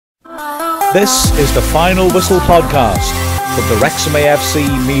This is the Final Whistle podcast from the Wrexham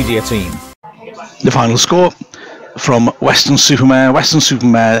AFC media team. The final score from Weston Supermare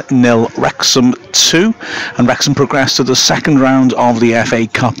 0, Wrexham 2, and Wrexham progressed to the second round of the FA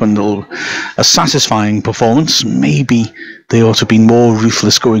Cup, and a satisfying performance. Maybe they ought to be more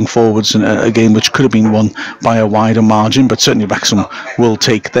ruthless going forwards in a game which could have been won by a wider margin, but certainly Wrexham will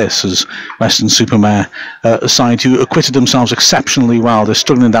take this as Weston Supermare, a side who acquitted themselves exceptionally well. They're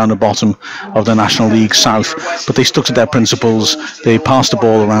struggling down the bottom of the National League South, but they stuck to their principles. They passed the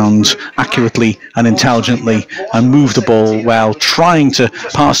ball around accurately and intelligently and moved the ball well, trying to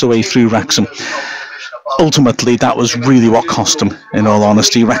pass away through Wrexham. Ultimately, that was really what cost them, in all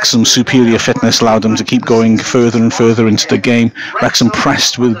honesty. Wrexham's superior fitness allowed them to keep going further and further into the game. Wrexham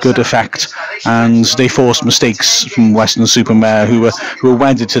pressed with good effect, and they forced mistakes from Weston Supermare, who were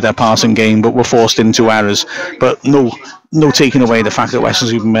wedded to their passing game, but were forced into errors. But no taking away the fact that Weston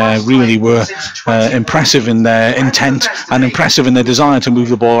Supermare really were impressive in their intent and impressive in their desire to move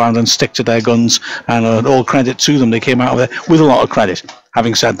the ball around and stick to their guns, and all credit to them. They came out of there with a lot of credit.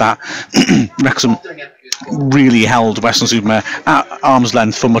 Having said that, Wrexham really held Weston Supermare at arm's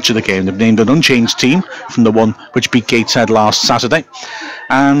length for much of the game. They've named an unchanged team from the one which beat Gateshead last Saturday,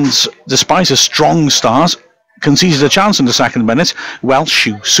 and despite a strong start, conceded a chance in the second minute. Welsh,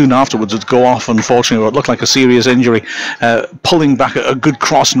 who soon afterwards would go off, unfortunately, what looked like a serious injury, pulling back a good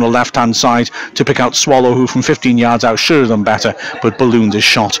cross on the left-hand side to pick out Swallow, who from 15 yards out should have done better, but ballooned his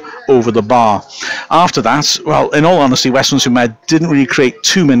shot over the bar. After that, well, in all honesty, Weston Supermare didn't really create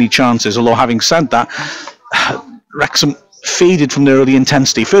too many chances, although having said that, Wrexham faded from their early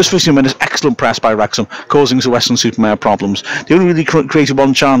intensity. First 15 minutes, excellent press by Wrexham, causing the Weston Supermare problems. They only really created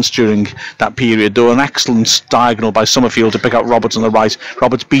one chance during that period, though an excellent diagonal by Summerfield to pick out Roberts on the right.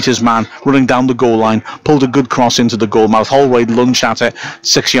 Roberts beat his man, running down the goal line, pulled a good cross into the goal mouth. Holroyd lunged at it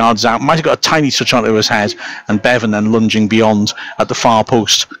 6 yards out, might have got a tiny touch onto his head, and Bevan then lunging beyond at the far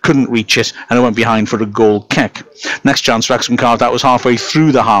post, couldn't reach it, and it went behind for a goal kick. Next chance Wrexham carved out was halfway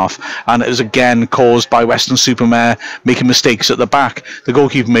through the half, and it was again caused by Weston Supermare making mistakes at the back. The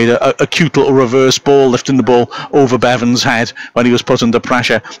goalkeeper made a cute little reverse ball, lifting the ball over Bevan's head when he was put under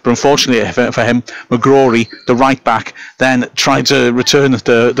pressure, but unfortunately for him, McGrory, the right back, then tried to return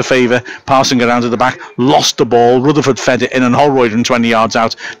the favour, passing around to the back, lost the ball. Rutherford fed it in, and Holroyd from 20 yards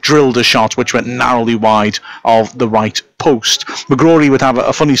out drilled a shot which went narrowly wide of the right post. McGrory would have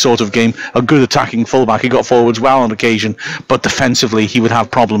a funny sort of game, a good attacking fullback. He got forwards well on occasion, but defensively he would have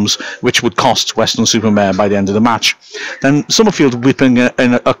problems which would cost Weston Supermare by the end of the match. Then Summerfield whipping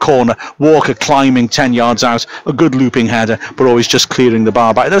in a corner, Walker climbing 10 yards out, a good looping header, but always just clearing the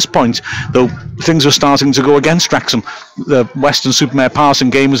bar. But at this point, though, things were starting to go against Wrexham. The Weston Supermare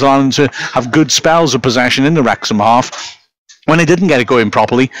passing game was allowing them to have good spells of possession in the Wrexham half. When they didn't get it going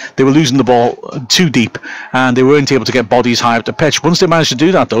properly, they were losing the ball too deep, and they weren't able to get bodies high up the pitch. Once they managed to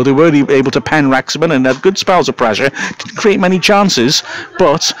do that, though, they were able to pen Wrexham in and had good spells of pressure. Didn't create many chances,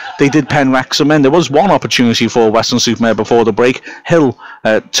 but they did pen Wrexham in. There was one opportunity for Weston Supermare before the break. Hill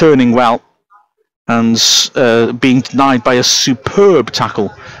turning well and being denied by a superb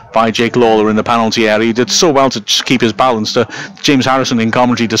tackle by Jake Lawler in the penalty area. He did so well to just keep his balance. James Harrison in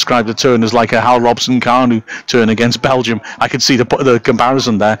commentary described the turn as like a Hal Robson-Carnu turn against Belgium. I could see the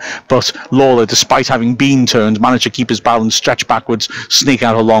comparison there, but Lawler, despite having been turned, managed to keep his balance, stretch backwards, sneak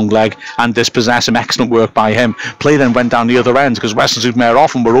out a long leg and dispossess him. Excellent work by him. Play then went down the other end because Weston Supermare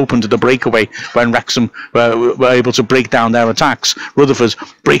often were open to the breakaway when Wrexham were able to break down their attacks. Rutherford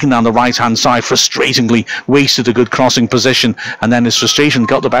breaking down the right hand side, frustratingly wasted a good crossing position, and then his frustration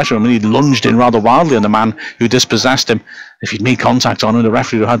got the better of him, and he lunged in rather wildly on the man who dispossessed him. If he'd made contact on him, the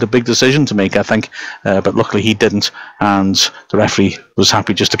referee would have had a big decision to make, I think, but luckily he didn't, and the referee was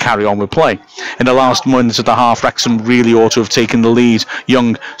happy just to carry on with play. In the last minutes of the half, Wrexham really ought to have taken the lead.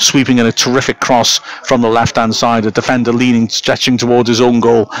 Young sweeping in a terrific cross from the left-hand side, a defender leaning, stretching towards his own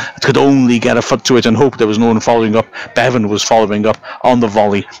goal, could only get a foot to it and hope there was no one following up. Bevan was following up on the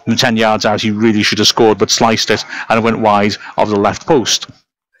volley. From 10 yards out, he really should have scored, but sliced it, and it went wide of the left post.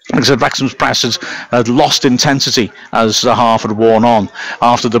 Like I said, Wrexham's press had lost intensity as the half had worn on.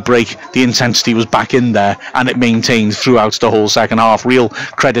 After the break, the intensity was back in there, and it maintained throughout the whole second half. Real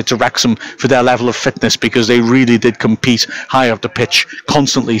credit to Wrexham for their level of fitness, because they really did compete high up the pitch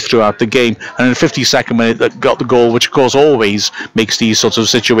constantly throughout the game. And in the 52nd minute, that got the goal, which of course always makes these sorts of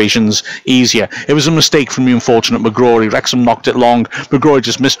situations easier. It was a mistake from the unfortunate McGrory. Wrexham knocked it long. McGrory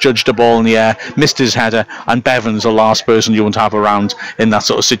just misjudged the ball in the air, missed his header, and Bevan's the last person you want to have around in that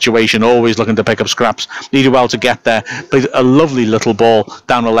sort of situation, always looking to pick up scraps. Needed well to get there, played a lovely little ball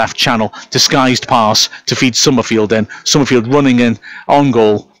down the left channel, disguised pass to feed Summerfield in. Summerfield running in on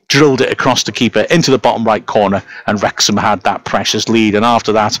goal, drilled it across the keeper into the bottom right corner, and Wrexham had that precious lead. And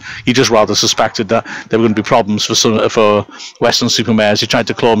after that, you just rather suspected that there were going to be problems for Weston-super-Mare as they tried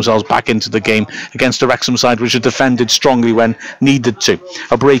to claw themselves back into the game against the Wrexham side, which had defended strongly when needed to.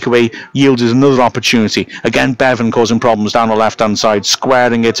 A breakaway yielded another opportunity. Again, Bevan causing problems down the left-hand side,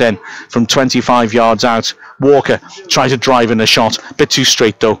 squaring it in from 25 yards out. Walker tried to drive in a shot, a bit too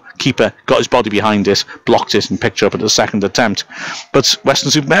straight though. Keeper got his body behind it, blocked it, and picked it up at the second attempt. But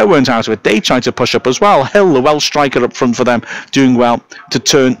Weston-super-Mare weren't out of it. They tried to push up as well. Hill, the Welsh striker up front for them, doing well to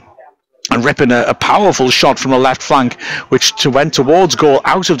turn and ripping a powerful shot from the left flank, which went towards goal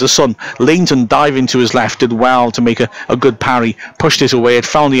out of the sun. Leighton diving to his left did well to make a good parry, pushed it away. It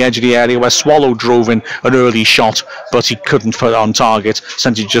found the edge of the area where Swallow drove in an early shot, but he couldn't put it on target,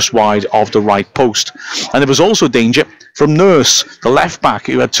 sent it just wide of the right post. And there was also danger from Nurse, the left back,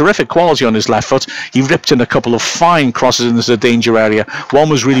 who had terrific quality on his left foot. He ripped in a couple of fine crosses into the danger area. One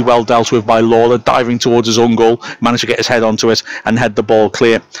was really well dealt with by Lawler, diving towards his own goal, managed to get his head onto it and head the ball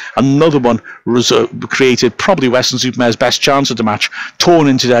clear. Another one was created probably Weston-super-Mare's best chance of the match, torn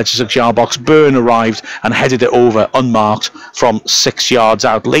into the edge of the 6-yard box. Byrne arrived and headed it over unmarked from 6 yards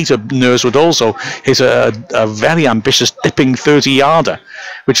out. Later, Nurse would also hit a very ambitious dipping 30-yarder,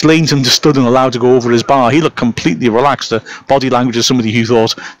 which Leighton just stood and allowed to go over his bar. He looked completely relaxed. The body language of somebody who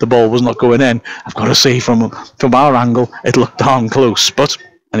thought the ball was not going in. I've got to say, from our angle, it looked darn close. But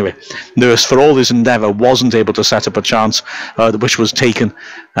anyway, Nurse, for all his endeavour, wasn't able to set up a chance, which was taken.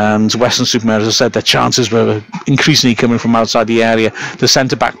 And Weston-super-Mare, as I said, their chances were increasingly coming from outside the area. The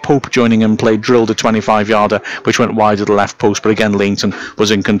centre-back, Pope, joining in play, drilled a 25-yarder, which went wide of the left post. But again, Leighton was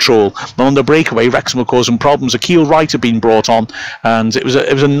in control. And on the breakaway, Wrexham were causing problems. Akil Wright had been brought on, and it was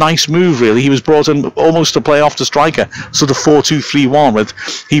a nice move, really. He was brought in almost to play off the striker, sort of 4-2-3-1. With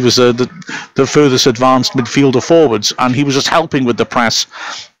he was the furthest advanced midfielder forwards, and he was just helping with the press.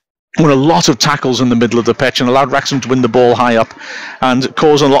 Won a lot of tackles in the middle of the pitch and allowed Wrexham to win the ball high up and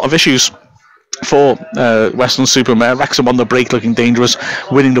cause a lot of issues for Weston-super-Mare. Wrexham on the break looking dangerous,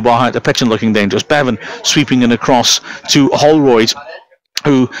 winning the ball high at the pitch and looking dangerous. Bevan sweeping in across to Holroyd,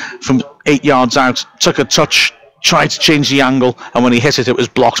 who from 8 yards out took a touch, tried to change the angle, and when he hit it, it was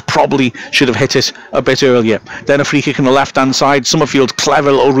blocked. Probably should have hit it a bit earlier. Then a free kick on the left-hand side. Summerfield,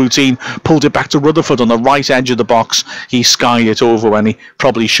 clever little routine, pulled it back to Rutherford on the right edge of the box. He skied it over when he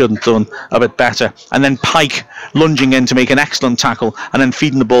probably shouldn't have done a bit better. And then Pike lunging in to make an excellent tackle, and then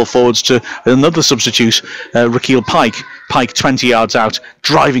feeding the ball forwards to another substitute, Rakeel Pike. Pike 20 yards out,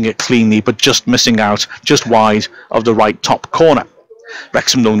 driving it cleanly, but just missing out, just wide of the right top corner.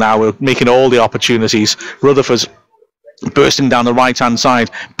 Wrexham though now are making all the opportunities. Rutherford bursting down the right hand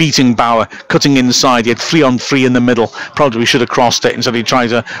side, beating Bauer, cutting inside. He had 3-on-3 in the middle. Probably should have crossed it. Instead he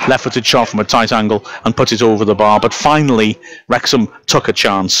tried a left-footed shot from a tight angle and put it over the bar. But finally Wrexham took a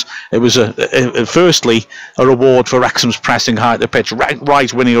chance. It was firstly a reward for Wrexham's pressing high at the pitch.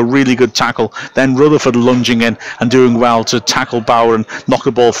 Wright winning a really good tackle, then Rutherford lunging in and doing well to tackle Bauer and knock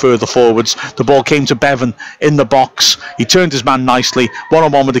the ball further forwards. The ball came to Bevan in the box. He turned his man nicely,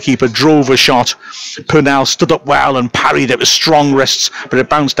 one-on-one with the keeper, drove a shot. Purnell stood up well and parried it with strong wrists, but it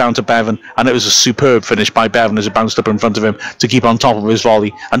bounced down to Bevan, and it was a superb finish by Bevan as it bounced up in front of him to keep on top of his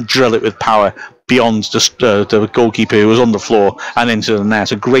volley and drill it with power beyond the goalkeeper who was on the floor and into the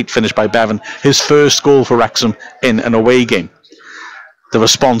net. A great finish by Bevan, his first goal for Wrexham in an away game. The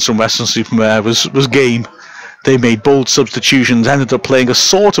response from Weston-super-Mare was game. They made bold substitutions, ended up playing a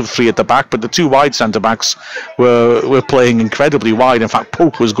sort of three at the back, but the two wide centre-backs were playing incredibly wide. In fact,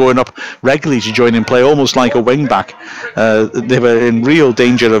 Pope was going up regularly to join in play, almost like a wing-back. They were in real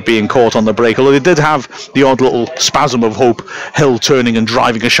danger of being caught on the break, although they did have the odd little spasm of hope, Hill turning and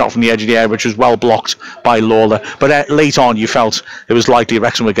driving a shot from the edge of the area, which was well blocked by Lawler. But late on, you felt it was likely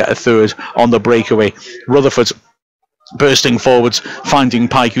Wrexham would get a third on the breakaway. Rutherford bursting forwards, finding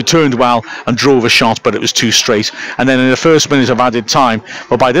Pike, who turned well and drove a shot, but it was too straight. And then in the first minute of added time,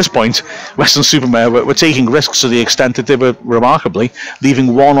 well, by this point, Weston-super-Mare were taking risks to the extent that they were remarkably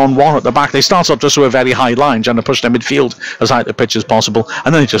leaving one-on-one at the back. They started off just with a very high line, trying to push their midfield as high at the pitch as possible,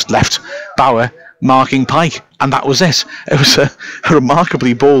 and then they just left Bauer marking Pike, and that was it. It was a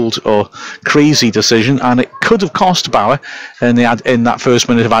remarkably bold or crazy decision, and it could have cost Bauer in that first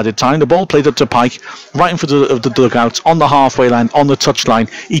minute of added time. The ball played up to Pike, right in front of the dugout, on the halfway line, on the touchline.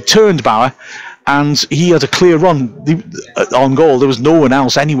 He turned Bauer, and he had a clear run on goal. There was no one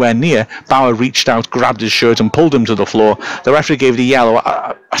else anywhere near. Bauer reached out, grabbed his shirt, and pulled him to the floor. The referee gave the yellow.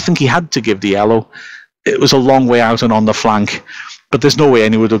 I think he had to give the yellow. It was a long way out and on the flank. But there's no way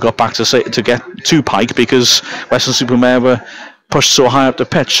anyone would have got back to get to Pike, because Weston-super-Mare were pushed so high up the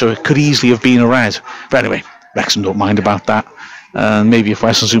pitch, so it could easily have been a red. But anyway, Wrexham don't mind about that. And maybe if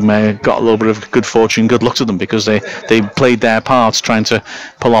Weston-super-Mare got a little bit of good fortune, good luck to them, because they played their parts trying to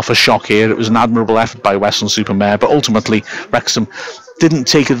pull off a shock here. It was an admirable effort by Weston-super-Mare, but ultimately Wrexham didn't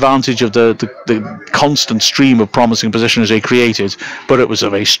take advantage of the constant stream of promising positions they created, but it was a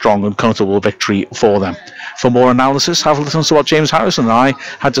very strong and comfortable victory for them. For more analysis, have a listen to what James Harrison and I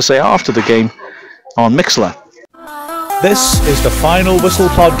had to say after the game on Mixlr. This is the Final Whistle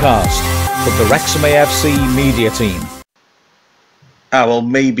podcast from the Wrexham AFC media team. Well,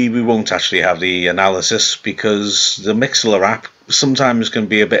 maybe we won't actually have the analysis, because the Mixlr app sometimes can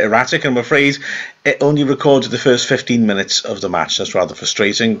be a bit erratic, and I'm afraid it only recorded the first 15 minutes of the match. That's rather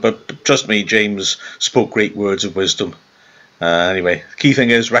frustrating, but trust me, James spoke great words of wisdom. Anyway, the key thing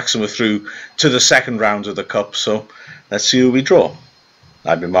is Wrexham are through to the second round of the Cup, so let's see who we draw.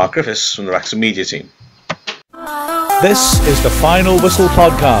 I've been Mark Griffiths from the Wrexham media team. This is the Final Whistle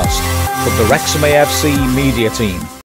podcast from the Wrexham AFC media team.